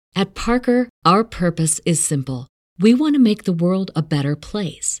At Parker, our purpose is simple. We want to make the world a better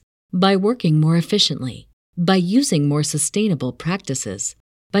place by working more efficiently, by using more sustainable practices,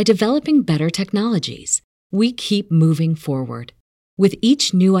 by developing better technologies. We keep moving forward. With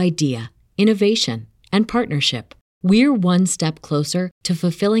each new idea, innovation, and partnership, we're one step closer to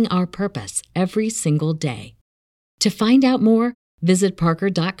fulfilling our purpose every single day. To find out more, visit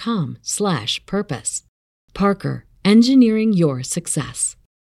parker.com/purpose. Parker, engineering your success.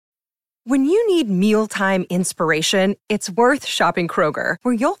 When you need mealtime inspiration, it's worth shopping Kroger,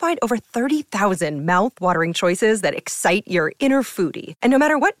 where you'll find over 30,000 mouth-watering choices that excite your inner foodie. And no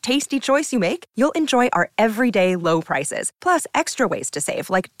matter what tasty choice you make, you'll enjoy our everyday low prices, plus extra ways to save,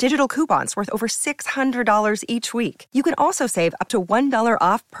 like digital coupons worth over $600 each week. You can also save up to $1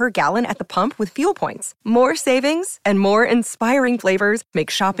 off per gallon at the pump with fuel points. More savings and more inspiring flavors make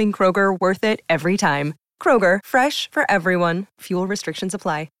shopping Kroger worth it every time. Kroger, fresh for everyone. Fuel restrictions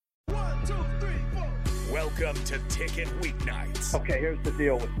apply. Welcome to Ticket Weeknights. Okay, here's the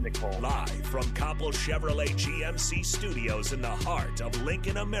deal with Nicole. Live from Copple Chevrolet GMC Studios in the heart of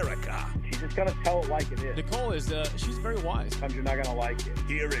Lincoln, America. She's just going to tell it like it is. Nicole is, she's very wise. Sometimes you're not going to like it.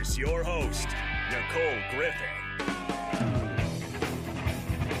 Here is your host, Nicole Griffin.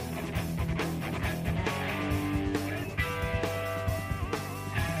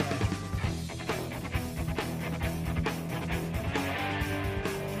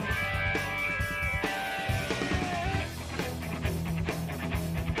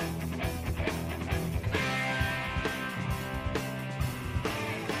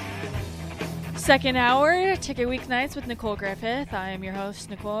 Second hour, Ticket Weeknights with Nicole Griffith. I am your host,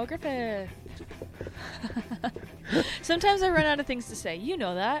 Nicole Griffith. Sometimes I run out of things to say. You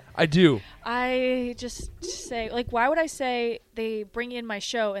know that. I do. I just say, like, why would I say they bring in my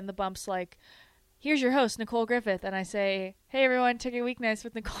show and the bump's like, here's your host, Nicole Griffith. And I say, hey, everyone, Ticket Weeknights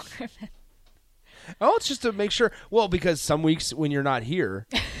with Nicole Griffith. Oh, it's just to make sure. Well, because some weeks when you're not here,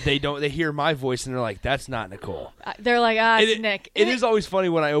 they hear my voice and they're like, "That's not Nicole." They're like, it's Nick. It is always funny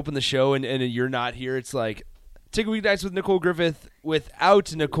when I open the show and you're not here. It's like Ticket Weeknights with Nicole Griffith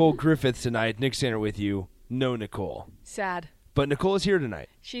without Nicole Griffith tonight. Nick Sander with you. No Nicole. Sad. But Nicole is here tonight.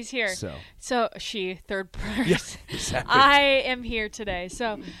 She's here. So she, third person. Yeah, exactly. I am here today.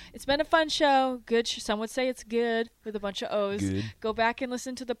 So it's been a fun show. Good. Some would say it's good with a bunch of O's. Good. Go back and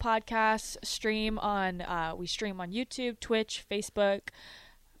listen to the podcast. We stream on YouTube, Twitch, Facebook.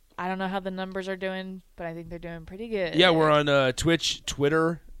 I don't know how the numbers are doing, but I think they're doing pretty good. Yeah, we're on Twitch,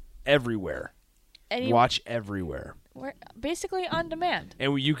 Twitter, everywhere. Watch everywhere. We're basically on demand.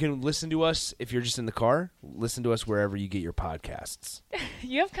 And you can listen to us if you're just in the car. Listen to us wherever you get your podcasts.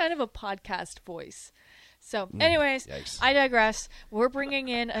 You have kind of a podcast voice. So, anyways, yikes. I digress. We're bringing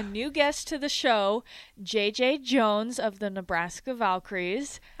in a new guest to the show, JJ Jones of the Nebraska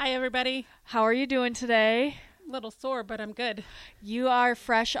Valkyries. Hi, everybody. How are you doing today? A little sore, but I'm good. You are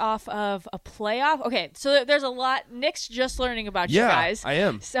fresh off of a playoff. Okay, so there's a lot. Nick's just learning about you guys. Yeah, I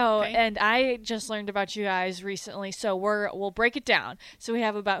am. So, okay. And I just learned about you guys recently. So we'll break it down. So we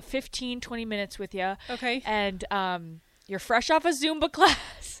have about 15, 20 minutes with you. Okay. And you're fresh off a Zumba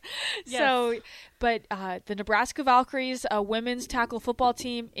class. Yes. So, but the Nebraska Valkyries, a women's tackle football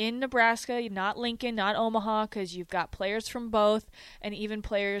team in Nebraska, not Lincoln, not Omaha, because you've got players from both and even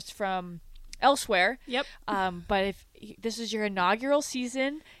players from elsewhere. Yep. But if this is your inaugural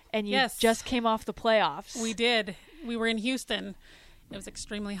season and you just came off the playoffs. We did. We were in Houston. It was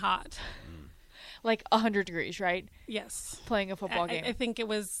extremely hot. Like 100 degrees, right? Yes. Playing a football game. I think it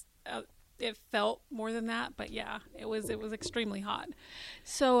was, it felt more than that, but yeah, it was extremely hot.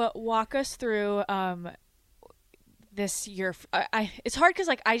 So walk us through this year. It's hard because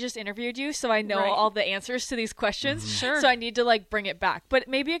I just interviewed you, so I know all the answers to these questions. Mm-hmm. Sure. So I need to bring it back. But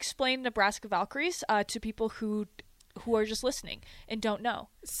maybe explain Nebraska Valkyries to people who are just listening and don't know.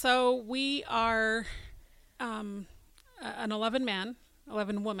 So we are an 11-man,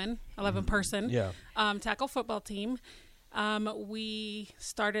 11-woman, 11-person tackle football team. We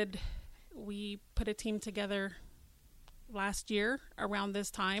put a team together last year around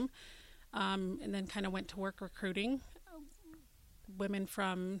this time. And then kind of went to work recruiting women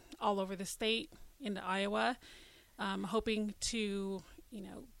from all over the state into Iowa, hoping to,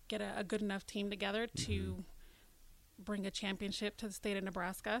 get a good enough team together to bring a championship to the state of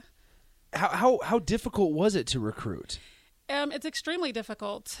Nebraska. How difficult was it to recruit? It's extremely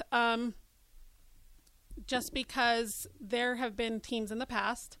difficult, just because there have been teams in the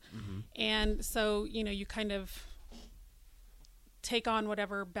past, and so you kind of take on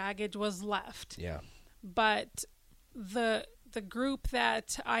whatever baggage was left. Yeah. But the group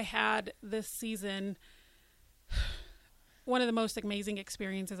that I had this season, one of the most amazing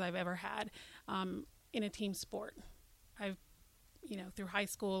experiences I've ever had in a team sport. I've, through high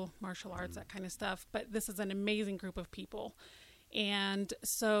school, martial arts, that kind of stuff, but this is an amazing group of people. And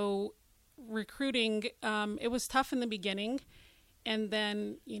so recruiting, it was tough in the beginning. And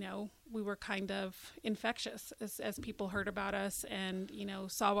then, we were kind of infectious as people heard about us and,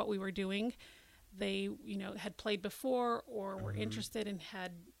 saw what we were doing. They, had played before or were interested and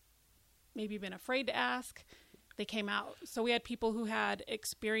had maybe been afraid to ask. They came out. So we had people who had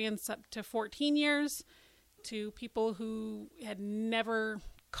experience up to 14 years to people who had never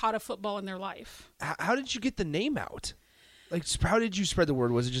caught a football in their life. How did you get the name out? Like, how did you spread the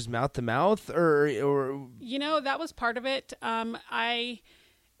word? Was it just mouth to mouth or? That was part of it.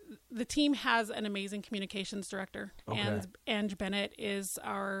 The team has an amazing communications director. Okay. Ange Bennett is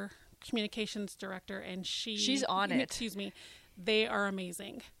our communications director, and she's on it. Excuse me. They are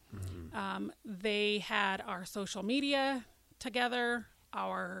amazing. They had our social media together,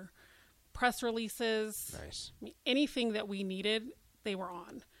 our press releases. Nice. Anything that we needed, they were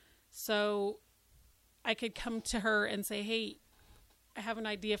on. So I could come to her and say, hey, I have an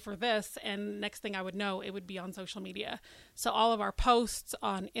idea for this. And next thing I would know, it would be on social media. So all of our posts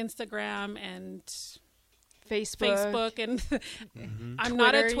on Instagram and Facebook and I'm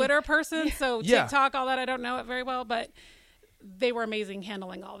not a Twitter person. So TikTok, all that, I don't know it very well, but they were amazing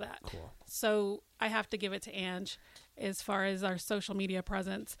handling all that. Cool. So I have to give it to Ange as far as our social media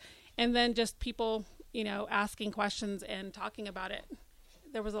presence. And then just people, asking questions and talking about it.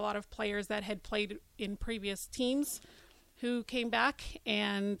 There was a lot of players that had played in previous teams who came back.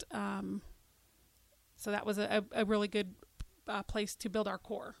 And so that was a really good place to build our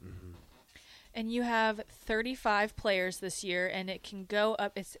core. Mm-hmm. And you have 35 players this year, and it can go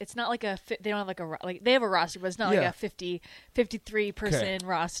up. It's not like they don't have they have a roster, but it's not like a 53 person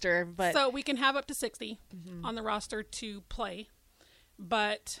roster. But so we can have up to 60 on the roster to play,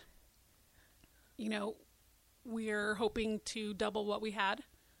 but we're hoping to double what we had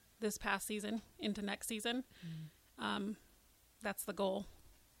this past season into next season. That's the goal.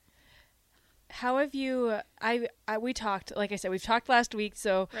 How have you? We talked. Like I said, we've talked last week.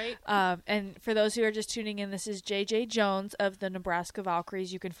 So, right. And for those who are just tuning in, this is JJ Jones of the Nebraska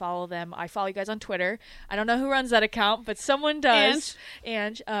Valkyries. You can follow them. I follow you guys on Twitter. I don't know who runs that account, but someone does.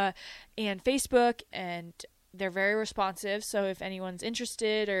 And Facebook, and they're very responsive. So if anyone's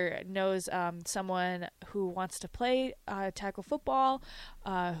interested or knows someone who wants to play tackle football,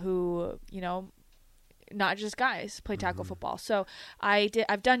 who not just guys play tackle football. So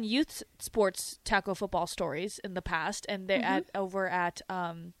I've done youth sports tackle football stories in the past, and they're over at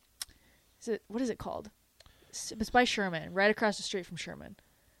what is it called? It's by Sherman, right across the street from Sherman.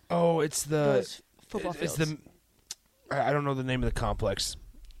 Oh, it's those football fields. I don't know the name of the complex.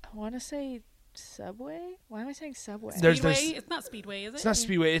 I want to say Subway. Why am I saying Subway? Speedway. It's not Speedway, is it? It's not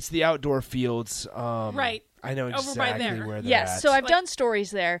Speedway. It's the outdoor fields. Right. I know Over by exactly there. where they're yes. at. So I've done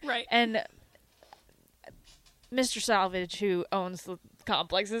stories there. Right. And Mr. Salvage, who owns the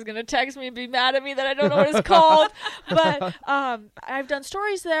complex, is going to text me and be mad at me that I don't know what it's called. But I've done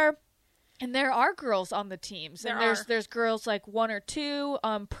stories there, and there are girls on the teams. There's girls like 1 or 2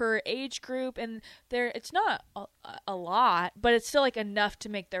 per age group, and it's not a lot, but it's still like enough to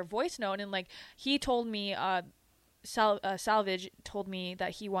make their voice known. And like he told me, Salvage told me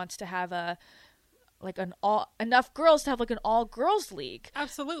that he wants to have enough girls to have like an all girls league.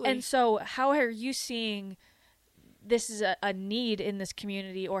 Absolutely. And so, how are you seeing this is a need in this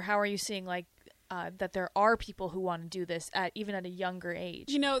community, or how are you seeing that there are people who want to do this even at a younger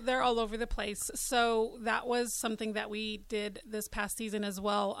age? They're all over the place. So that was something that we did this past season as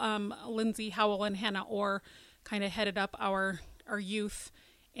well. Lindsay Howell and Hannah Orr kind of headed up our youth,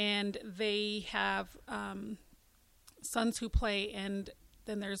 and they have sons who play, and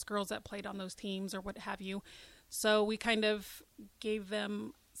then there's girls that played on those teams or what have you. So we kind of gave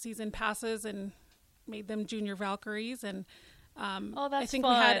them season passes and made them junior Valkyries, and that's I think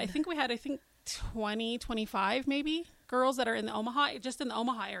fun. we had 20, 25 maybe girls that are in the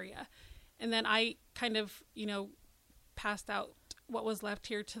Omaha area. And then I kind of, passed out what was left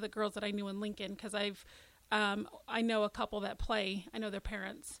here to the girls that I knew in Lincoln, because I know a couple that play. I know their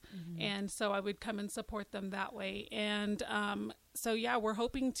parents. And so I would come and support them that way. And we're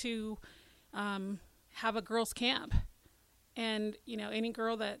hoping to have a girls' camp. And, any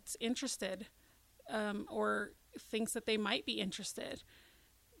girl that's interested or thinks that they might be interested,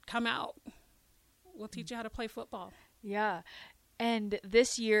 come out. We'll teach you how to play football. Yeah. And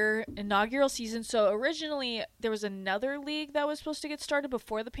this year, inaugural season, so originally there was another league that was supposed to get started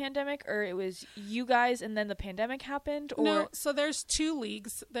before the pandemic, or it was you guys and then the pandemic happened? Or No, so there's 2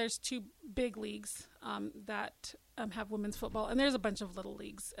 leagues. There's 2 big leagues that have women's football, and there's a bunch of little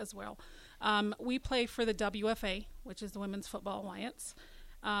leagues as well. We play for the WFA, which is the Women's Football Alliance.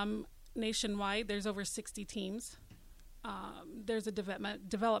 Nationwide, there's over 60 teams. There's a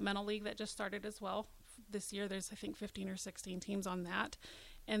developmental league that just started as well. This year, there's, I think, 15 or 16 teams on that,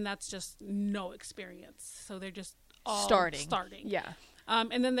 and that's just no experience. So they're just all starting. Yeah.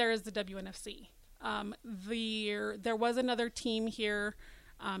 And then there is the WNFC. There was another team here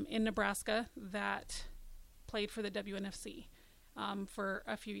in Nebraska that played for the WNFC for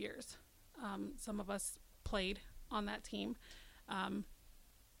a few years. Some of us played on that team.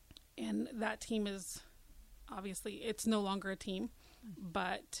 And that team is, obviously, it's no longer a team,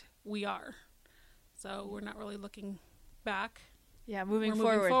 but we are. So we're not really looking back. Yeah, moving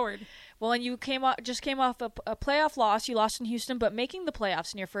forward. Well, and you just came off a playoff loss. You lost in Houston, but making the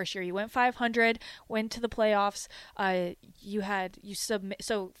playoffs in your first year, you went 500, went to the playoffs.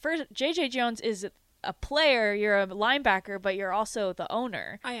 So first, JJ Jones is a player. You're a linebacker, but you're also the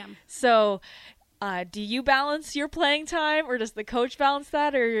owner. I am. So, do you balance your playing time, or does the coach balance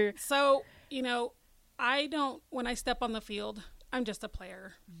that? Or so I don't. When I step on the field, I'm just a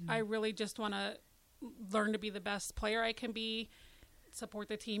player. Mm-hmm. I really just want to learn to be the best player I can be, support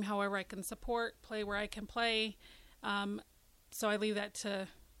the team however I can support, play where I can play. So I leave that to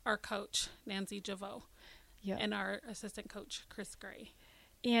our coach, Nancy Javot, and our assistant coach, Chris Gray.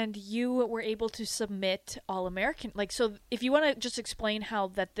 And you were able to submit All-American. So if you want to just explain how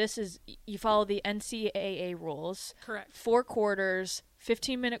that this is, you follow the NCAA rules. Correct. 4 quarters,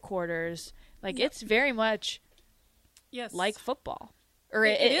 15-minute quarters. It's very much like football. Or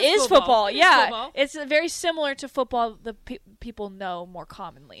it is football. Yeah, football. It's very similar to football. The people know more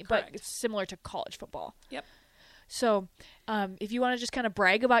commonly, Correct. But it's similar to college football. Yep. So, if you want to just kind of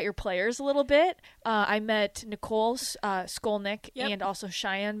brag about your players a little bit, I met Nicole Skolnick and also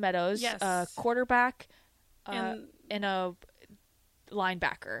Cheyenne Meadows, quarterback and a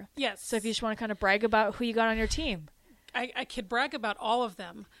linebacker. Yes. So if you just want to kind of brag about who you got on your team, I could brag about all of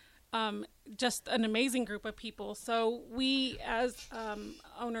them. Just an amazing group of people. So we, as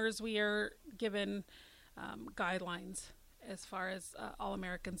owners, we are given guidelines as far as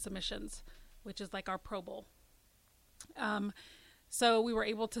All-American submissions, which is like our Pro Bowl. So we were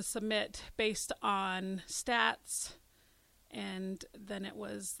able to submit based on stats, and then it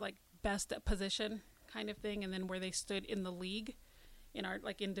was like best at position kind of thing, and then where they stood in the league in our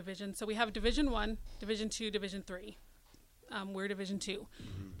in division. So we have Division 1, Division 2, Division 3. We're Division 2.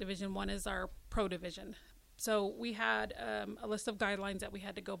 Mm-hmm. Division 1 is our pro division. So we had a list of guidelines that we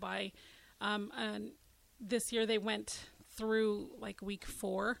had to go by. And this year they went through week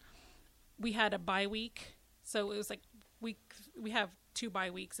 4. We had a bye week. So it was we have 2 bye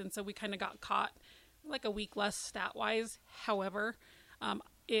weeks. And so we kind of got caught a week less stat-wise. However,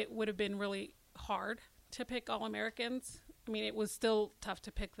 it would have been really hard to pick All-Americans. I mean, it was still tough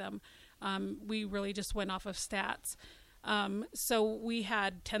to pick them. We really just went off of stats. So we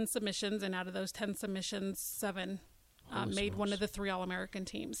had 10 submissions, and out of those 10 submissions, 7 made one of the 3 All-American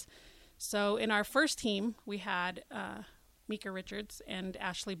teams. So in our first team, we had Mika Richards and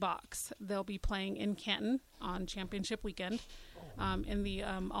Ashley Box. They'll be playing in Canton on championship weekend in the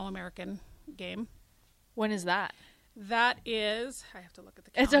All-American game. When is that? That is, I have to look at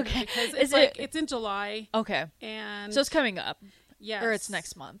the calendar. It's okay. Because it's in July. Okay. And so it's coming up. Yes. Or it's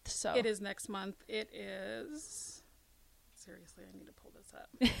next month. So it is next month. It is, seriously, I need to pull this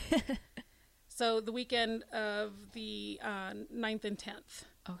up. So the weekend of the 9th and 10th.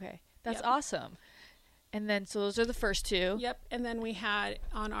 Okay. That's awesome. And then, so those are the first 2. Yep. And then we had,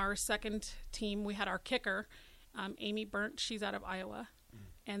 on our second team, we had our kicker, Amie Burnt. She's out of Iowa.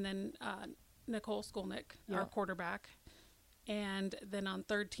 And then Nicole Skolnick, our quarterback. And then on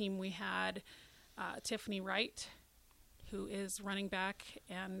third team, we had Tiffany Wright, who is running back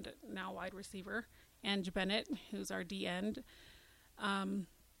and now wide receiver, and Bennett, who's our D-end. And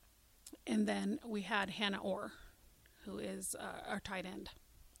then we had Hannah Orr, who is our tight end.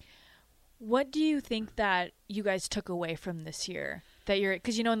 What do you think that you guys took away from this year? That you're,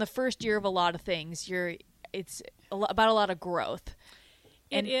 because in the first year of a lot of things, it's about a lot of growth.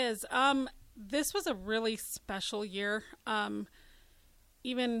 And it is. This was a really special year.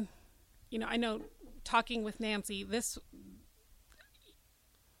 Even, I know talking with Nancy,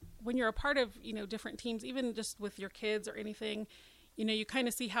 when you're a part of, different teams, even just with your kids or anything, you kind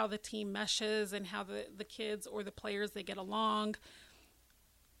of see how the team meshes and how the kids or the players, they get along.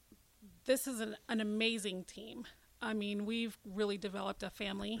 This is an amazing team. I mean, we've really developed a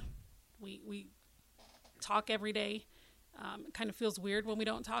family. We talk every day. It kind of feels weird when we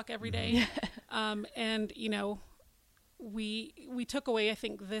don't talk every day. And, you know, we took away, I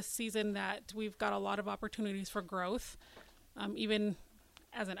think, this season that we've got a lot of opportunities for growth. Even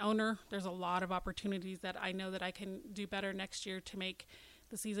as an owner, there's a lot of opportunities that I know that I can do better next year to make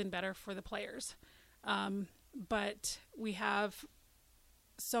the season better for the players. But we have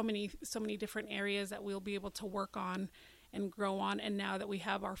so many different areas that we'll be able to work on and grow on. And now that we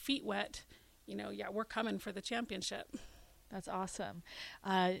have our feet wet, you know, we're coming for the championship. That's awesome.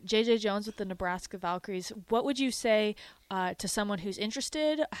 JJ Jones with the Nebraska Valkyries. What would you say to someone who's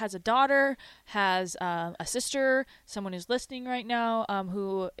interested, has a daughter, has a sister, someone who's listening right now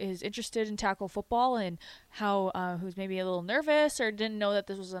who is interested in tackle football and who's maybe a little nervous or didn't know that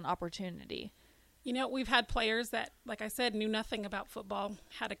this was an opportunity? You know, we've had players that, like I said, knew nothing about football,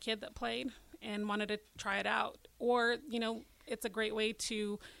 had a kid that played and wanted to try it out. Or, you know, it's a great way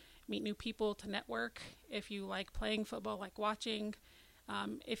to meet new people, to network. If you like playing football, like watching,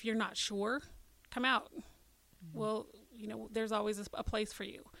 if you're not sure, come out. Well, you know, there's always a place for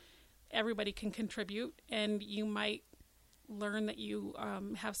you. Everybody can contribute, and you might learn that you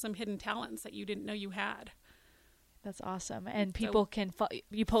have some hidden talents that you didn't know you had. That's awesome. And people can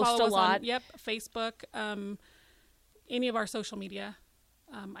you post a lot. On, Facebook, any of our social media.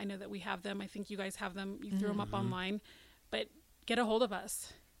 I know that we have them. I think you guys have them. You threw them up online, but get a hold of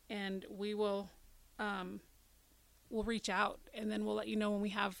us. And we will, we'll reach out, and then we'll let you know when we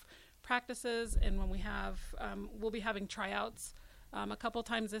have practices and when we have, we'll be having tryouts a couple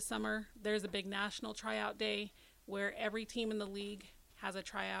times this summer. There's a big national tryout day where every team in the league has a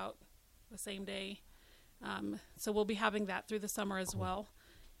tryout the same day. So we'll be having that through the summer as well,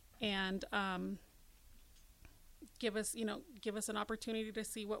 and give us an opportunity to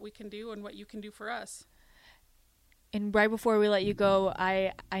see what we can do and what you can do for us. And right before we let you go,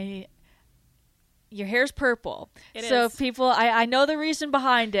 your hair's purple. It so is. People, I know the reason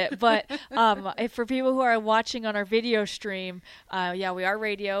behind it, but if for people who are watching on our video stream, we are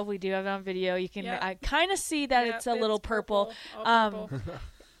radio. We do have it on video. You can I kind of see that it's a little purple. Purple.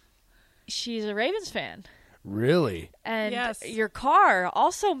 She's a Ravens fan. Really? And yes. Your car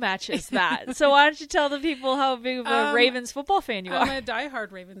also matches that. So why don't you tell the people how big of a Ravens football fan you are? I'm a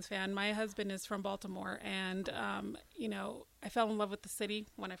diehard Ravens fan. My husband is from Baltimore, and you know, I fell in love with the city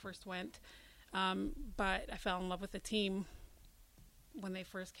when I first went, but I fell in love with the team when they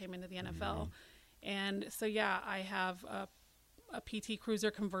first came into the NFL. And so I have a PT Cruiser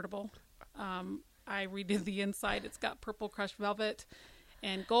convertible. I redid the inside. It's got purple crushed velvet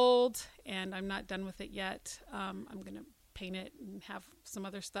and gold, and I'm not done with it yet. I'm going to paint it and have some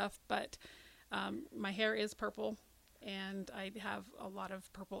other stuff, but my hair is purple, and I have a lot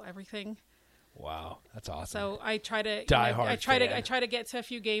of purple everything. Wow, that's awesome. So I try to I try to get to a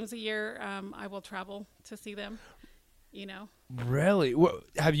few games a year. I will travel to see them, you know. Really? What,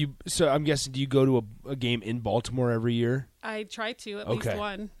 have you? So I'm guessing, do you go to a game in Baltimore every year? I try to, at least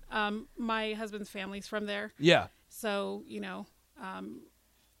one. My husband's family's from there. Yeah. So, you know,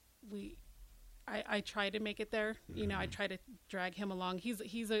 I try to make it there. You know, I try to drag him along.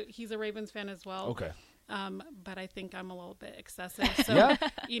 He's a Ravens fan as well. Okay. But I think I'm a little bit excessive. So,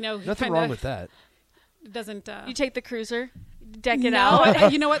 you know, nothing wrong with that. Doesn't you take the Cruiser, deck it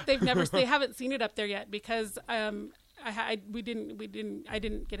out? You know what? They haven't seen it up there yet because I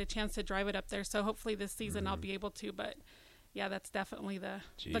didn't get a chance to drive it up there. So hopefully this season I'll be able to. But yeah, that's definitely the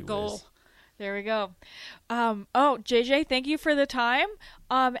goal. There we go. JJ, thank you for the time.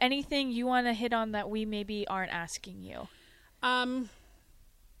 Anything you want to hit on that we maybe aren't asking you?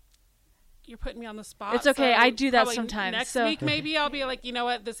 You're putting me on the spot. It's okay. I do that sometimes. Next week, maybe I'll be like, you know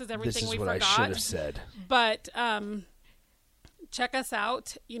what? This is everything we forgot. This is what I should have said. But check us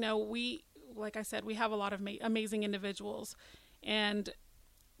out. You know, like I said, we have a lot of amazing individuals. And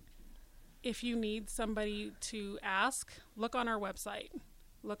if you need somebody to ask, look on our website.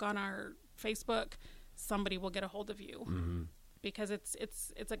 Look on our Facebook. Somebody will get a hold of you. Mm-hmm. Because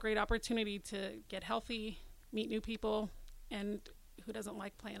it's a great opportunity to get healthy, meet new people, and who doesn't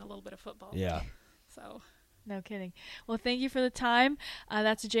like playing a little bit of football? Yeah. So. No kidding. Well, thank you for the time.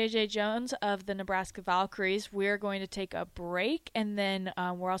 That's JJ Jones of the Nebraska Valkyries. We're going to take a break, and then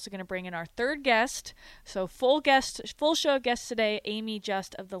we're also going to bring in our third guest. So full show of guests today, Amie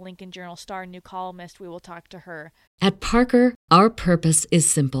Just of the Lincoln Journal-Star, new columnist. We will talk to her. At Parker, our purpose is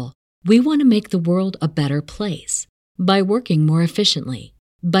simple. We want to make the world a better place by working more efficiently,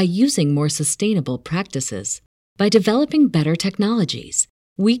 by using more sustainable practices, by developing better technologies.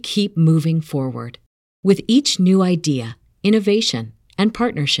 We keep moving forward. With each new idea, innovation, and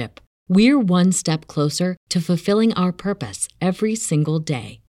partnership, we're one step closer to fulfilling our purpose every single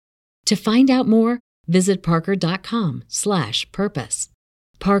day. To find out more, visit parker.com/purpose.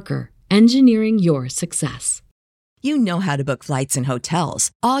 Parker, engineering your success. You know how to book flights and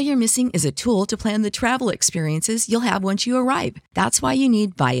hotels. All you're missing is a tool to plan the travel experiences you'll have once you arrive. That's why you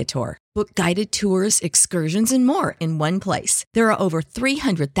need Viator. Book guided tours, excursions, and more in one place. There are over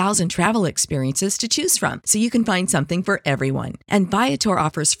 300,000 travel experiences to choose from, so you can find something for everyone. And Viator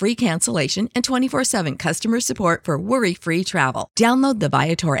offers free cancellation and 24/7 customer support for worry-free travel. Download the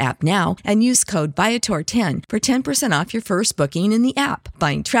Viator app now and use code Viator10 for 10% off your first booking in the app.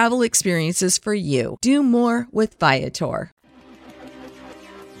 Find travel experiences for you. Do more with Viator.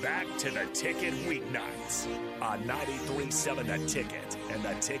 Back to the Ticket weeknights on 93.7 The Ticket and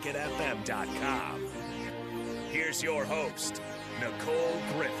theticketfm.com. Here's your host, Nicole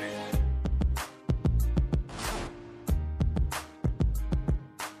Griffith.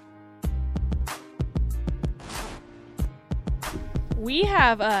 We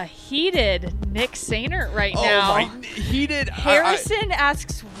have a heated Nick Sainert right now. Oh, my heated. Harrison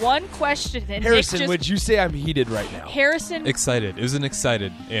asks one question, and Harrison, Nick just, would you say I'm heated right now? Harrison, Excited. It was an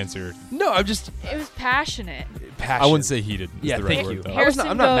excited answer. No, I'm just it was passionate. passionate. I wouldn't say heated. Yeah, the right thank word, you. though. Harrison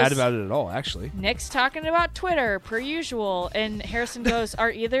I'm not mad goes- about it at all, actually. Nick's talking about Twitter per usual, and Harrison goes, "Are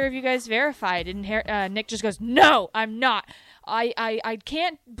either of you guys verified?" And Nick just goes, "No, I'm not. I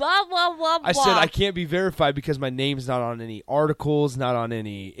can't." Blah blah blah blah. I said I can't be verified because my name's not on any articles, not on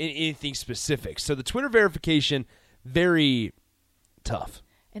anything specific. So the Twitter verification, very tough.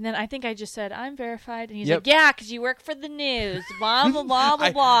 And then I think I just said, "I'm verified," and he's Yep. like, "Yeah, because you work for the news." Blah blah blah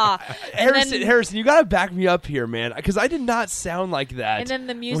blah blah. Harrison, you gotta back me up here, man, because I did not sound like that. And then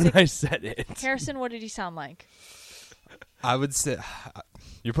the music. when I said it. Harrison, what did he sound like? I would say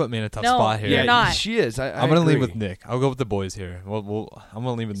you're putting me in a tough No, spot here. you're Yeah, not. she is. I'm gonna agree. leave with Nick. I'll go with the boys here. I'm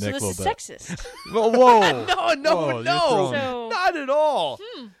gonna leave with So Nick this a is little bit. sexist. Whoa, no, Whoa, you're no, throwing- So- not at all.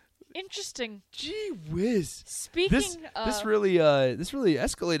 Interesting. Gee whiz. Speaking This of, really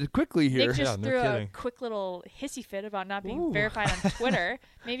escalated quickly here. Nick just Yeah, no threw a kidding. quick little hissy fit about not being Ooh. verified on Twitter.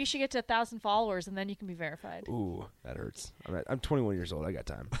 Maybe you should get to 1,000 followers and then you can be verified. Ooh, that hurts. All right, I'm 21 years old. I got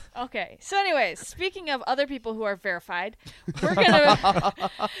time. Okay. So, anyways, speaking of other people who are verified, we're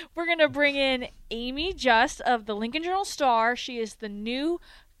gonna bring in Amie Just of the Lincoln Journal-Star. She is the new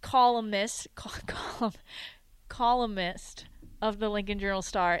columnist of the Lincoln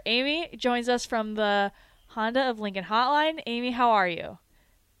Journal-Star. Amie joins us from the Honda of Lincoln hotline. Amie, how are you?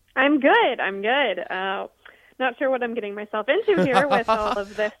 I'm good. Not sure what I'm getting myself into here with all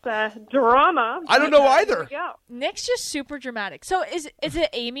of this drama. I don't know but, either. here we go. Nick's just super dramatic. So is it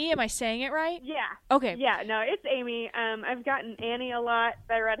Amie? Am I saying it right? Yeah. Okay. Yeah, no, it's Amie. I've gotten Annie a lot.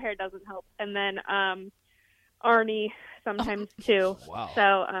 That red hair doesn't help. And then Arnie sometimes too. Wow.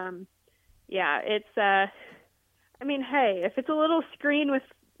 So, yeah, it's, I mean, hey, if it's a little screen with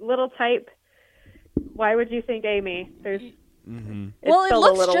little type, why would you think Amie? There's it's Well, it still a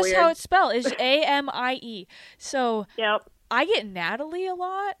looks little just weird. how it's spelled. It's Amie. So Yep. I get Natalie a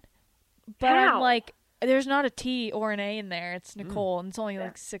lot, but How? I'm like, there's not a T or an A in there. It's Nicole, and it's only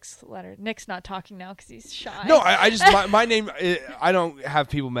like 6 letters. Nick's not talking now because he's shy. No, I just my name. I don't have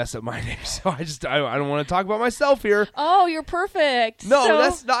people mess up my name, so I don't want to talk about myself here. Oh, you're perfect. No, So-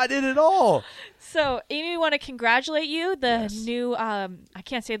 that's not it at all. So, Amie, we want to congratulate you, the new, I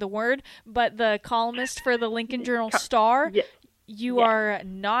can't say the word, but the columnist for the Lincoln Journal-Star. Yes. You are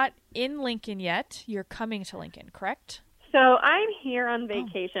not in Lincoln yet. You're coming to Lincoln, correct? So I'm here on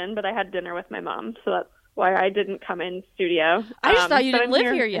vacation, but I had dinner with my mom, so that's why I didn't come in studio. I just thought you so didn't I'm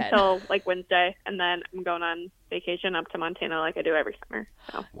live here yet. until like Wednesday, and then I'm going on vacation up to Montana like I do every summer.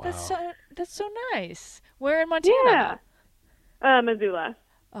 So. Wow. That's so nice. Where in Montana? Yeah, Missoula.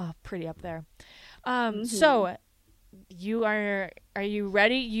 Oh, pretty up there. So are you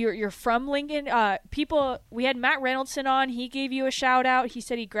ready? You're from Lincoln. We had Matt Reynoldson on. He gave you a shout out. He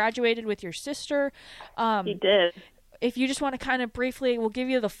said he graduated with your sister. He did. If you just want to kind of briefly, we'll give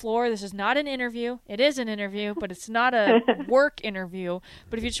you the floor. This is not an interview. It is an interview, but it's not a work interview.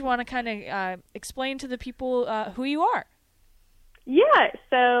 But if you just want to kind of explain to the people who you are. Yeah,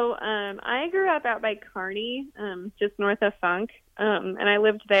 so I grew up out by Kearney, just north of Funk, and I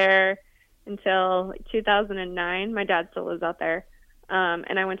lived there until 2009. My dad still lives out there.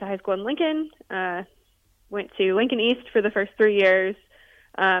 And I went to high school in Lincoln, went to Lincoln East for the first 3 years,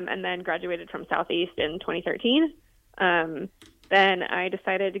 and then graduated from Southeast in 2013. Then I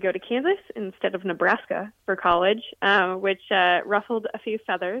decided to go to Kansas instead of Nebraska for college, which ruffled a few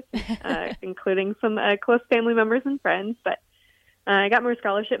feathers, including some close family members and friends. But I got more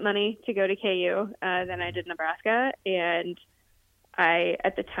scholarship money to go to KU than I did Nebraska, and I,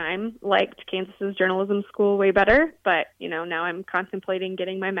 at the time, liked Kansas's journalism school way better, but, now I'm contemplating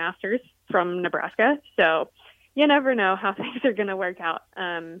getting my master's from Nebraska. So you never know how things are going to work out.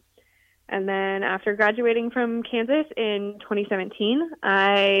 And then after graduating from Kansas in 2017,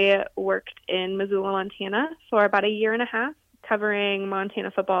 I worked in Missoula, Montana for about a year and a half, covering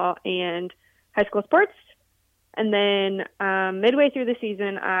Montana football and high school sports. And then midway through the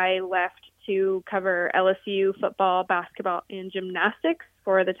season, I left to cover LSU football, basketball, and gymnastics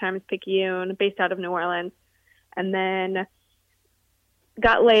for the Times-Picayune, based out of New Orleans. And then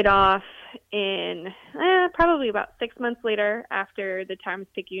got laid off in probably about 6 months later after the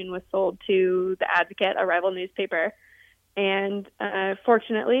Times-Picayune was sold to The Advocate, a rival newspaper. And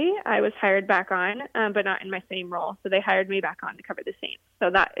fortunately, I was hired back on, but not in my same role. So they hired me back on to cover the Saints.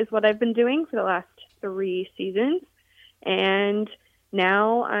 So that is what I've been doing for the last 3 seasons. And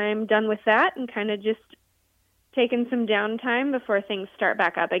now I'm done with that and kind of just taking some downtime before things start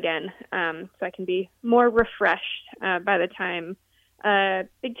back up again, so I can be more refreshed by the time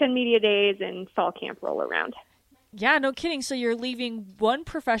Big Ten Media Days and fall camp roll around. Yeah, no kidding. So you're leaving one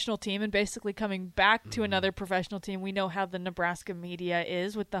professional team and basically coming back to another professional team. We know how the Nebraska media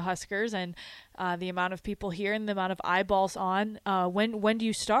is with the Huskers and the amount of people here and the amount of eyeballs on. When do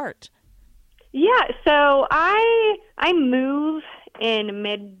you start? Yeah, so I move in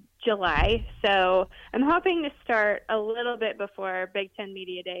mid-July, so I'm hoping to start a little bit before Big Ten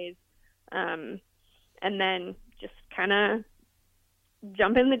Media Days, and then just kind of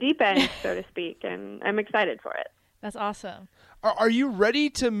jump in the deep end, so to speak, and I'm excited for it. That's awesome. Are you ready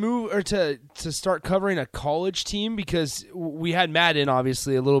to move or to start covering a college team? Because we had Matt in,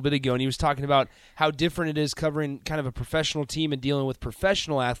 obviously, a little bit ago, and he was talking about how different it is covering kind of a professional team and dealing with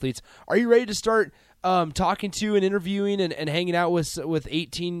professional athletes. Are you ready to start talking to and interviewing and hanging out with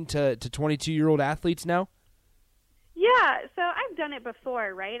 18 to 22-year-old athletes now? Yeah, so I've done it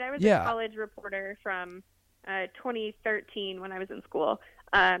before, right? I was a college reporter from 2013 when I was in school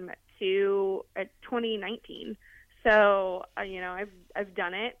to 2019. So, I've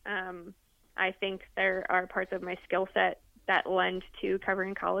done it. I think there are parts of my skill set that lend to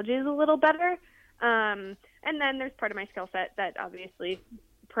covering colleges a little better. And then there's part of my skill set that obviously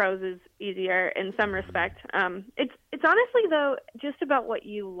pros is easier in some respect. It's honestly, though, just about what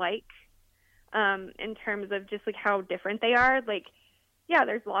you like in terms of just like how different they are. Like, yeah,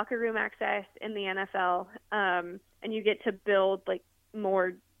 there's locker room access in the NFL, and you get to build like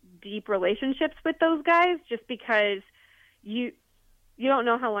more deep relationships with those guys just because you don't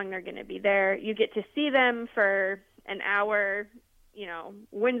know how long they're going to be there. You get to see them for an hour,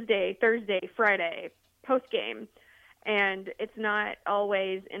 Wednesday, Thursday, Friday, post game, and it's not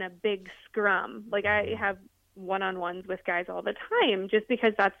always in a big scrum. Like I have one-on-ones with guys all the time just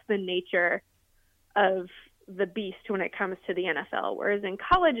because that's the nature of the beast when it comes to the NFL, whereas in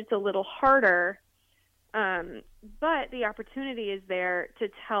college it's a little harder. But the opportunity is there to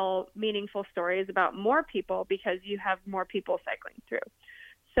tell meaningful stories about more people because you have more people cycling through.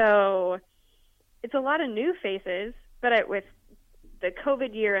 So it's a lot of new faces, but with the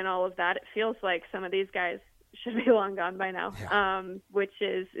COVID year and all of that, it feels like some of these guys should be long gone by now, which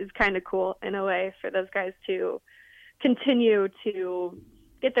is kind of cool in a way for those guys to continue to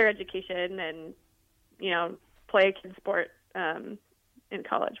get their education and, play a kid sport in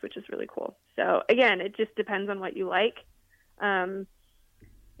college, which is really cool. So again, it just depends on what you like. There's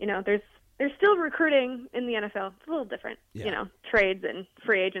still recruiting in the NFL. It's a little different, trades and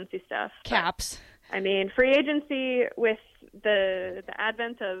free agency stuff. Caps. But, free agency with the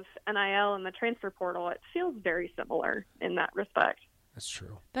advent of NIL and the transfer portal, it feels very similar in that respect. That's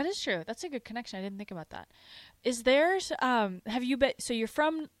true. That is true. That's a good connection. I didn't think about that. Is there's have you been? So you're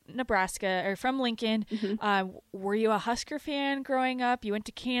from Nebraska or from Lincoln? Mm-hmm. Were you a Husker fan growing up? You went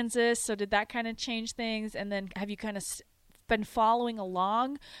to Kansas, so did that kind of change things? And then have you kind of been following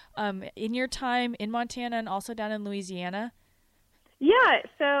along in your time in Montana and also down in Louisiana? Yeah.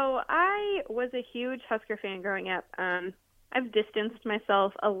 So I was a huge Husker fan growing up. I've distanced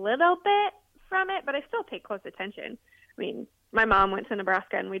myself a little bit from it, but I still pay close attention. My mom went to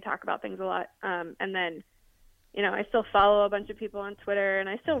Nebraska and we talk about things a lot. And then, I still follow a bunch of people on Twitter and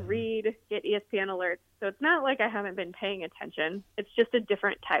I still get ESPN alerts. So it's not like I haven't been paying attention. It's just a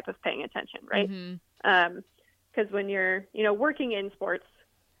different type of paying attention, right? Because when you're, working in sports,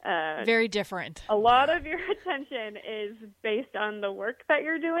 very different. A lot of your attention is based on the work that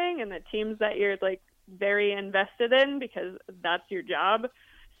you're doing and the teams that you're like very invested in because that's your job.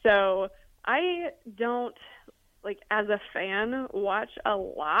 So I don't, as a fan, watch a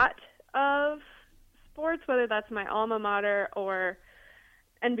lot of sports, whether that's my alma mater or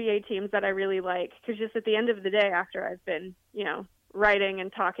NBA teams that I really like. Because just at the end of the day, after I've been, writing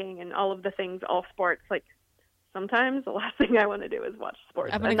and talking and all of the things, all sports, like sometimes the last thing I want to do is watch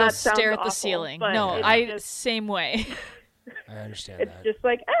sports. I'm going to go stare at the ceiling. No, same way. I understand it's that. It's just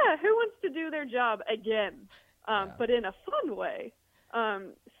like, who wants to do their job again? But in a fun way.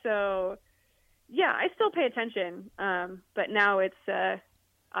 So, yeah, I still pay attention. But now it's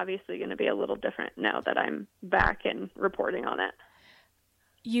obviously going to be a little different now that I'm back and reporting on it.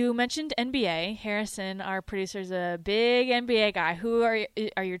 You mentioned NBA. Harrison, our producer, is a big NBA guy. Who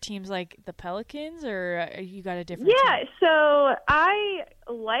are your teams, like the Pelicans, or you got a different team? So I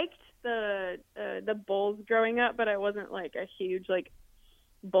liked the Bulls growing up, but I wasn't like a huge like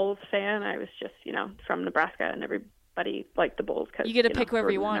Bulls fan. I was just, from Nebraska, and everybody liked the Bulls. Cause, you get to pick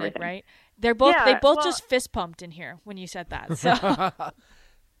whoever you wanted, right? They both just fist pumped in here when you said that. So.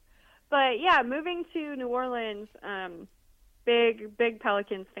 But yeah, moving to New Orleans, big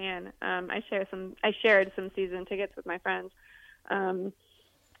Pelicans fan. I shared some season tickets with my friends, and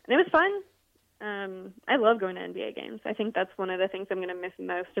it was fun. I love going to NBA games. I think that's one of the things I'm going to miss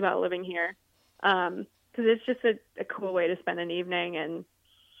most about living here, because it's just a cool way to spend an evening and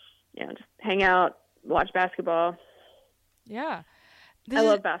just hang out, watch basketball. Yeah, I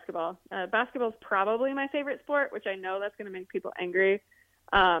love basketball. Basketball is probably my favorite sport, which I know that's going to make people angry.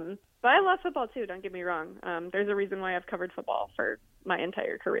 But I love football too, don't get me wrong. There's a reason why I've covered football for my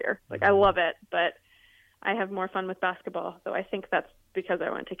entire career. Like, I love it, but I have more fun with basketball. So I think that's because I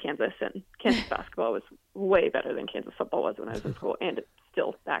went to Kansas, and Kansas basketball was way better than Kansas football was when I was in school, and it's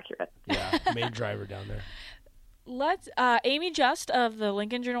still accurate. Yeah, main driver down there. Amie Just of the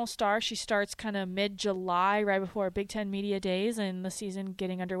Lincoln Journal-Star, she starts kind of mid-July, right before Big Ten Media Days and the season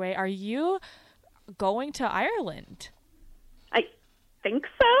getting underway. Are you going to Ireland? I think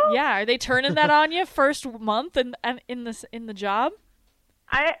so. Yeah, are they turning that on you first month and in the job?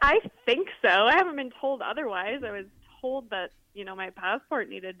 I think so. I haven't been told otherwise. I was told that my passport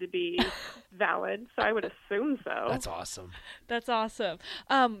needed to be valid, so I would assume so. That's awesome. That's awesome.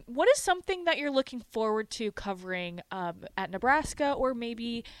 What is something that you're looking forward to covering at Nebraska, or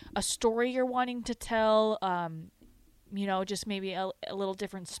maybe a story you're wanting to tell? Just maybe a little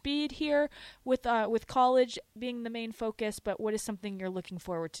different speed here with college being the main focus, but what is something you're looking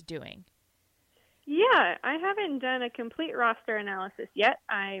forward to doing? Yeah, I haven't done a complete roster analysis yet.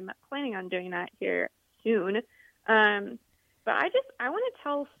 I'm planning on doing that here soon. But I want to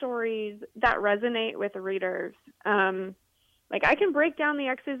tell stories that resonate with readers. Like, I can break down the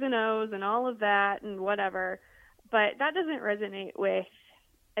X's and O's and all of that and whatever, but that doesn't resonate with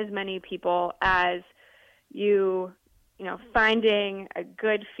as many people as finding a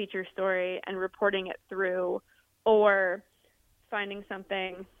good feature story and reporting it through, or finding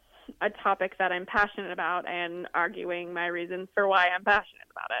a topic that I'm passionate about and arguing my reasons for why I'm passionate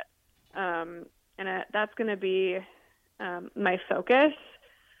about it. And that's going to be my focus,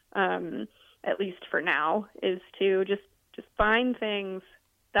 at least for now, is to just find things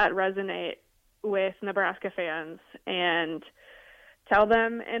that resonate with Nebraska fans and tell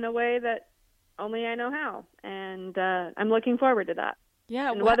them in a way that only I know how. And I'm looking forward to that.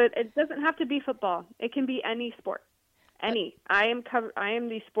 Yeah. And whether it doesn't have to be football, it can be any sport. Any. I am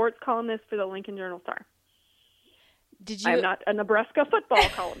the sports columnist for the Lincoln Journal-Star. I'm not a Nebraska football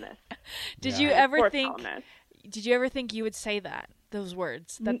columnist. Did you ever think you would say those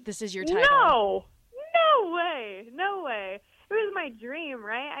words, that this is your title? No way. It was my dream,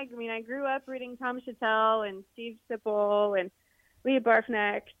 right? I grew up reading Tom Chattel and Steve Sipple and Leah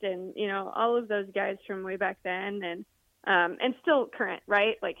Barfnecht and, all of those guys from way back then, and still current,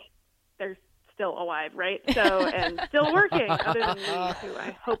 right? Like, they're still alive, right? So, and still working, other than me, who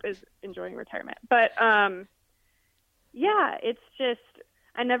I hope is enjoying retirement. But, yeah, it's just,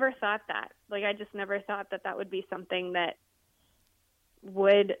 I never thought that. Like, I just never thought that would be something that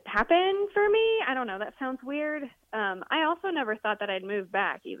would happen for me. I don't know. That sounds weird. I also never thought that I'd move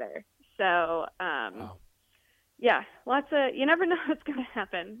back either. So, yeah, you never know what's going to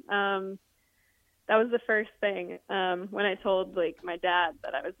happen. That was the first thing. When I told my dad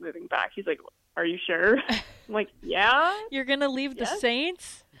that I was moving back, he's like, "Are you sure?" I'm like, "Yeah." You're going to leave the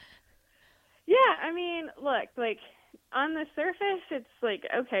Saints? Yeah. Look, on the surface, it's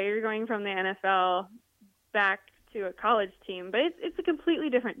okay, you're going from the NFL back to a college team, but it's a completely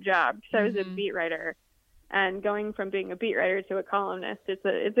different job, because I was a beat writer, and going from being a beat writer to a columnist,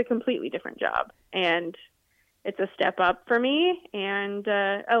 it's a completely different job, and it's a step up for me, and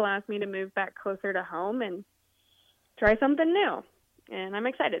allows me to move back closer to home and try something new, and I'm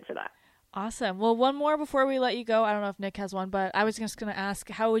excited for that. Awesome. Well, one more before we let you go. I don't know if Nick has one, but I was just going to ask,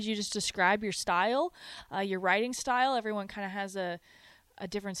 how would you just describe your style, your writing style? Everyone kind of has a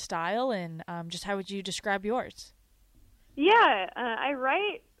different style, and just how would you describe yours? Yeah, I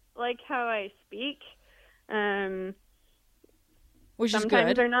write like how I speak. Which is sometimes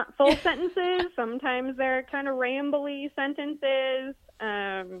good. they're not full sentences. Sometimes they're kind of rambly sentences.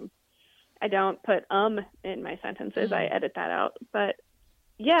 I don't put in my sentences. I edit that out. But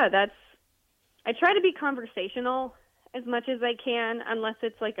yeah, I try to be conversational as much as I can, unless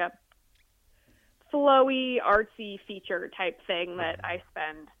it's like a flowy, artsy feature type thing that I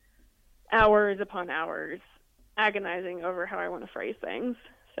spend hours upon hours agonizing over how I want to phrase things.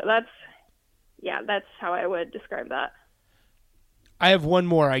 So that's how I would describe that. I have one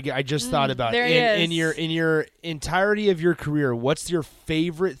more. I just thought about there in your entirety of your career. What's your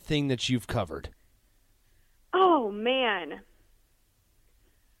favorite thing that you've covered? Oh man.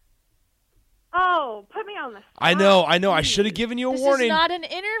 Oh, put me on the spot. I know. I should have given you a warning. This is not an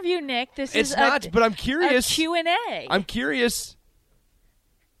interview, Nick. This it's is not. But I'm curious. A Q&A. I'm curious.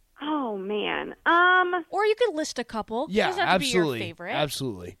 Oh man. Or you could list a couple. Yeah, it doesn't have absolutely. To be your favorite.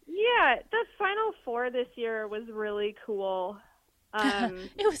 Absolutely. Yeah, the Final Four this year was really cool.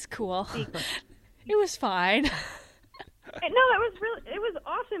 It was cool. It was fine. No, it was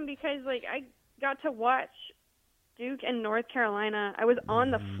awesome because like I got to watch Duke and North Carolina. I was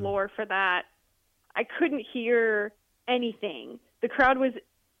on the floor for that. I couldn't hear anything. The crowd was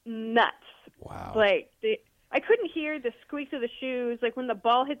nuts. Wow. Like I couldn't hear the squeaks of the shoes. Like when the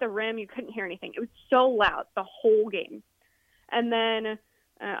ball hit the rim, you couldn't hear anything. It was so loud the whole game. And then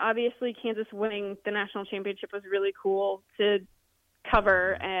obviously Kansas winning the national championship was really cool to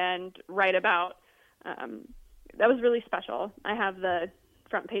cover and write about. That was really special. I have the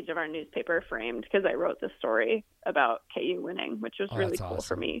front page of our newspaper framed because I wrote this story about KU winning, which was really cool awesome.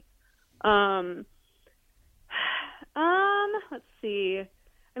 for me. Let's see.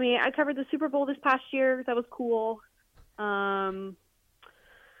 I mean, I covered the Super Bowl this past year. That was cool. You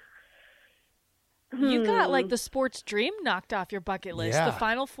got like the sports dream knocked off your bucket list. Yeah. The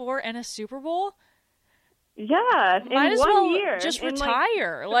Final Four and a Super Bowl. Yeah, Might in as 1 well year. just in,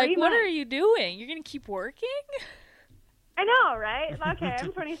 retire. Like Like, what months. are you doing? You're gonna keep working? I know, right? Okay,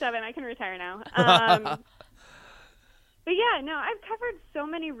 I'm 27. I can retire now. But yeah, no, I've covered so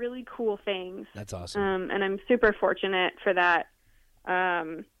many really cool things. That's awesome. And I'm super fortunate for that.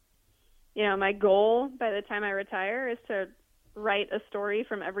 My goal by the time I retire is to write a story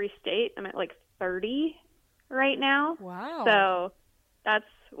from every state. I'm at like 30 right now. Wow. So that's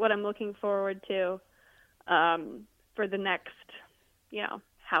what I'm looking forward to for the next,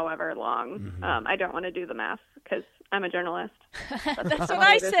 however long. Mm-hmm. I don't want to do the math because I'm a journalist. That's what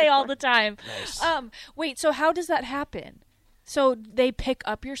I say all the time. Nice. Wait, so how does that happen? So they pick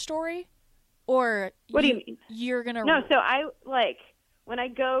up your story? Or What do you mean? You're going to... No, so I, when I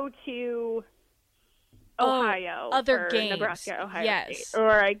go to Ohio other for games. Nebraska, Ohio Yes. State,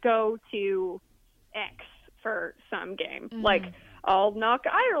 or I go to X for some game, I'll knock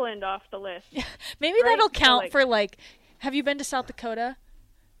Ireland off the list. Maybe right? that'll count So, for, have you been to South Dakota?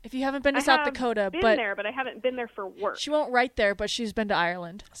 If you haven't been to South Dakota, been but there, but I haven't been there for work. she won't write there, but she's been to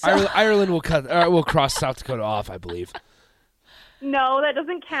Ireland. So. Ireland will cross South Dakota off, I believe. No, that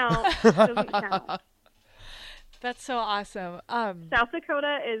doesn't count. That's so awesome. South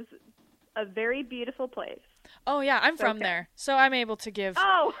Dakota is a very beautiful place. Oh, yeah, I'm from there, so I'm able to give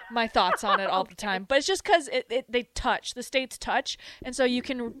my thoughts on it all the time. But it's just because the states touch, and so you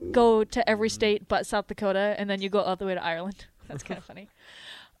can go to every state but South Dakota, and then you go all the way to Ireland. That's kind of funny.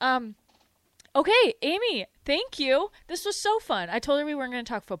 Okay, Amie, thank you. This was so fun. I told her we weren't going to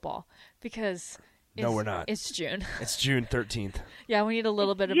talk football because No, we're not. It's June. It's June 13th. Yeah, we need a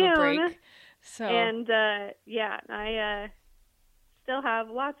little bit of June. a break. So And I still have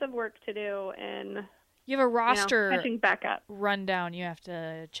lots of work to do, and you have a roster catching back up. rundown you have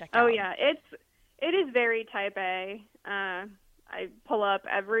to check out. Oh yeah, it is very type A. I pull up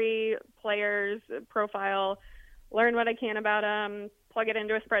every player's profile, learn what I can about them, plug it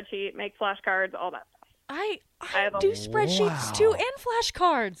into a spreadsheet, make flashcards, all that stuff. I do spreadsheets too and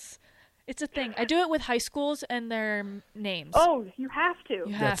flashcards. It's a thing. I do it with high schools and their names. Oh, you have to.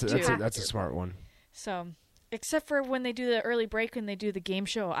 You have to. That's a smart one. So, except for when they do the early break and they do the game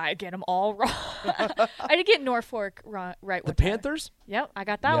show, I get them all wrong. I did get Norfolk right. The Panthers? Yep, I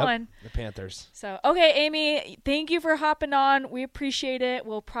got that one. The Panthers. So, okay, Amie, thank you for hopping on. We appreciate it.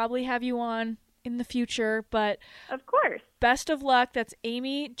 We'll probably have you on in the future, but of course. Best of luck. That's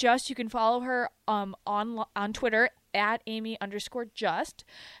Amie Just. You can follow her on Twitter at Amie_Just,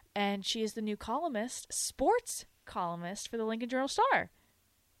 and she is the new sports columnist for the Lincoln Journal-Star.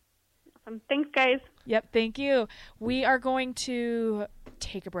 Thanks, guys. Yep, thank you. We are going to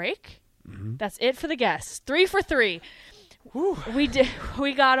take a break. Mm-hmm. That's it for the guests. 3 for 3. We did.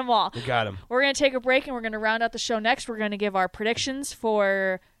 We got them all. We got them. We're going to take a break, and we're going to round out the show next. We're going to give our predictions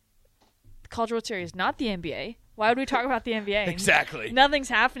for the College World Series, not the NBA. Why would we talk about the NBA? Exactly. Nothing's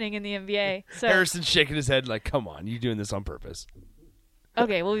happening in the NBA. So Harrison's shaking his head like, come on, you're doing this on purpose.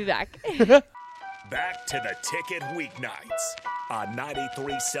 Okay, we'll be back. Back to the Ticket weeknights on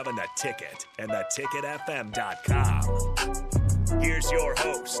 93.7 The Ticket and theticketfm.com. Here's your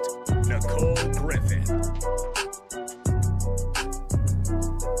host, Nicole Griffin.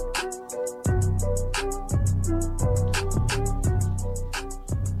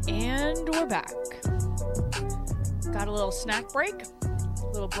 And we're back. Got a little snack break, a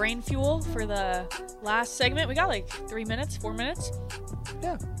little brain fuel for the last segment. We got like 4 minutes.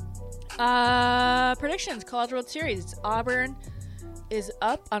 Yeah. Predictions, College World Series. Auburn is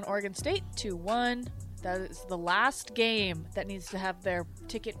up on Oregon State 2-1. That is the last game that needs to have their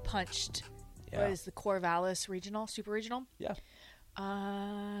ticket punched. Yeah. What is the Corvallis Regional, Super Regional? Yeah.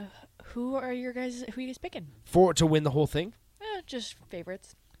 Who are you guys picking? To win the whole thing? Just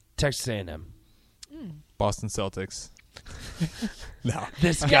favorites. Texas A&M. Boston Celtics. No.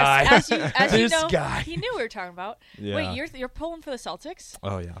 This guy. Yes, as you know, guy. he knew what we were talking about. Yeah. Wait, you're pulling for the Celtics?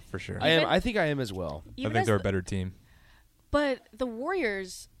 Oh, yeah, for sure. I am. I think I am as well. I think they're a better team. But the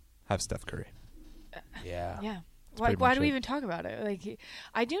Warriors Have Steph Curry. Yeah. Yeah. pretty Why much do we it. even talk about it? Like,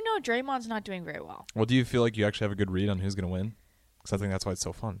 I do know Draymond's not doing very well. Well, do you feel like you actually have a good read on who's going to win? Because I think that's why it's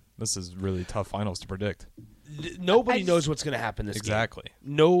so fun. This is really tough finals to predict. Nobody knows what's going to happen this Exactly.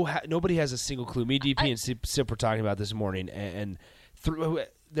 game. Nobody has a single clue. Me, DP, and Sip were talking about this morning, and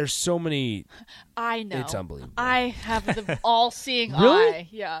there's so many. I know. It's unbelievable. I have the all-seeing Really? eye.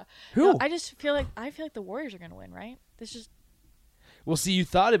 Yeah. Who? No, I feel like the Warriors are going to win, right? This just Well, see, you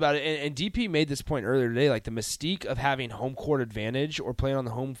thought about it, and DP made this point earlier today. Like, the mystique of having home court advantage or playing on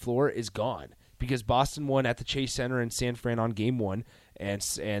the home floor is gone because Boston won at the Chase Center in San Fran on Game 1, and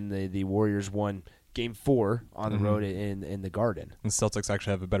the Warriors won Game 4 on the road in the Garden. And the Celtics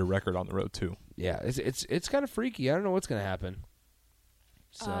actually have a better record on the road, too. Yeah, it's kind of freaky. I don't know what's going to happen.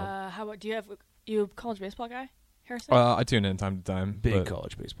 So how about you a college baseball guy, Harrison? I tune in time to time. big but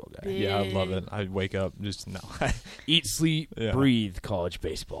college baseball guy. Yeah, I love it. I wake up Eat, sleep, Yeah. breathe college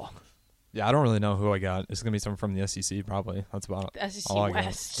baseball. Yeah, I don't really know who I got. It's going to be someone from the SEC, probably. That's about The SEC all I got.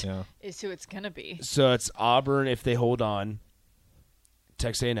 West Yeah. is who it's going to be. So it's Auburn if they hold on,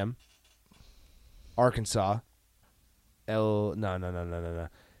 Texas A&M, Arkansas,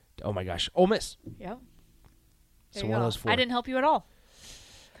 no. Oh my gosh, Ole Miss. Yep. So one of those four. I didn't help you at all.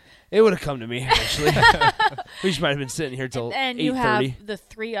 It would have come to me eventually. We just might have been sitting here till And 8:30. you have the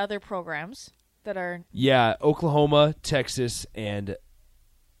 3 other programs that are Yeah, Oklahoma, Texas, and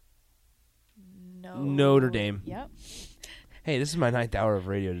Notre Dame. Yep. Hey, this is my 9th hour of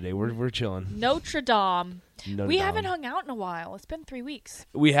radio today. We're chilling. Notre Dame. Notre We Dame. haven't hung out in a while. It's been 3 weeks.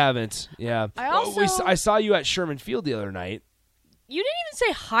 We haven't. Yeah. I saw you at Sherman Field the other night. You didn't even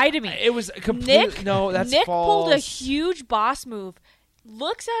say hi to me. It was completely no. That's Nick false. pulled a huge boss move.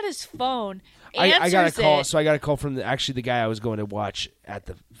 Looks at his phone. I got a call. It, So I got a call from the guy I was going to watch at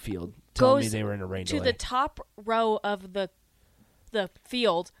the field, telling me they were in a rain to delay. the top row of the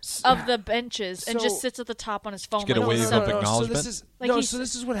field of the benches and just sits at the top on his phone. Get a wave of acknowledgement. So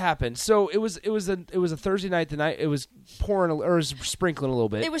this is what happened. So it was a Thursday night. The night it was pouring or it was sprinkling a little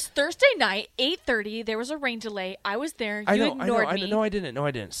bit. It was Thursday night, 8:30. There was a rain delay. I was there. You ignored me. No, I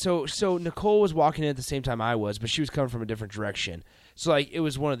didn't. So Nicole was walking in at the same time I was, but she was coming from a different direction. So like it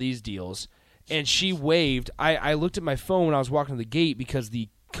was one of these deals, and she waved. I looked at my phone when I was walking to the gate because the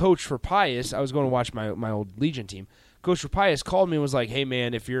coach for Pius, I was going to watch my old Legion team. Coach for Pius called me and was like, "Hey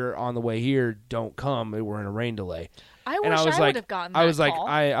man, if you're on the way here, don't come. We're in a rain delay." I wish I would have gotten that I was like, call.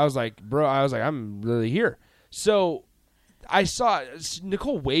 I was like, bro, I'm really here. So I saw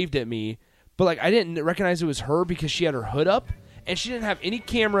Nicole waved at me, but like I didn't recognize it was her because she had her hood up and she didn't have any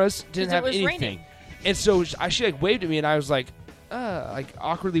cameras, didn't have anything. Raining. And so she like waved at me and I was like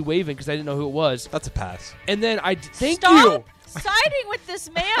awkwardly waving because I didn't know who it was. That's a pass. And then thank Stop you. siding with this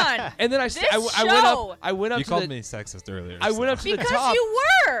man. And then I went up. You to called the, me sexist earlier. I went up to the because top. you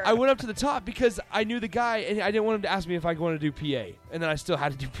were. I went up to the top because I knew the guy and I didn't want him to ask me if I wanted to do PA. And then I still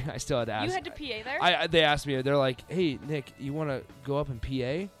had to ask. You had to PA there? They asked me. They're like, "Hey Nick, you want to go up and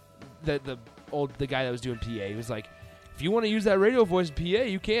PA?" The guy that was doing PA, he was like, "If you want to use that radio voice in PA,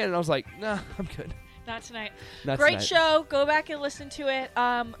 you can." And I was like, "Nah, I'm good." Not tonight. Not Great tonight. show. Go back and listen to it.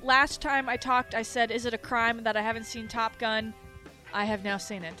 Last time I talked, I said, "Is it a crime that I haven't seen Top Gun?" I have now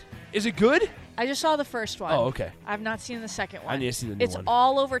seen it. Is it good? I just saw the first one. Oh, okay. I've not seen the second one. I need to see the new It's one.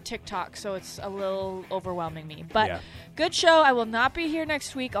 all over TikTok, so it's a little overwhelming me. But Yeah. good show. I will not be here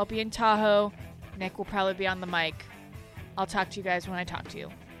next week. I'll be in Tahoe. Nick will probably be on the mic. I'll talk to you guys when I talk to you.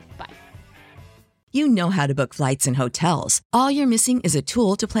 Bye. You know how to book flights and hotels. All you're missing is a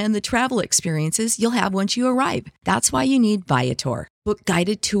tool to plan the travel experiences you'll have once you arrive. That's why you need Viator. Book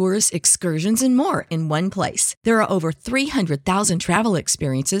guided tours, excursions, and more in one place. There are over 300,000 travel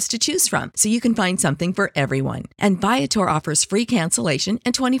experiences to choose from, so you can find something for everyone. And Viator offers free cancellation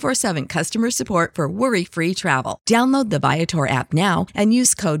and 24/7 customer support for worry-free travel. Download the Viator app now and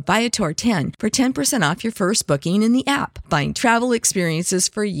use code Viator10 for 10% off your first booking in the app. Find travel experiences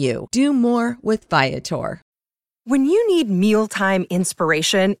for you. Do more with Viator. When you need mealtime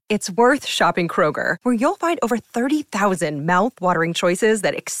inspiration, it's worth shopping Kroger, where you'll find over 30,000 mouth-watering choices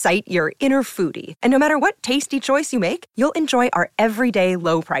that excite your inner foodie. And no matter what tasty choice you make, you'll enjoy our everyday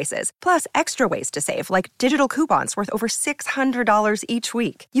low prices, plus extra ways to save, like digital coupons worth over $600 each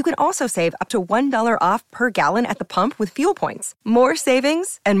week. You can also save up to $1 off per gallon at the pump with fuel points. More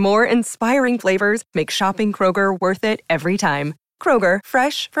savings and more inspiring flavors make shopping Kroger worth it every time. Kroger,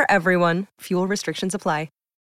 fresh for everyone. Fuel restrictions apply.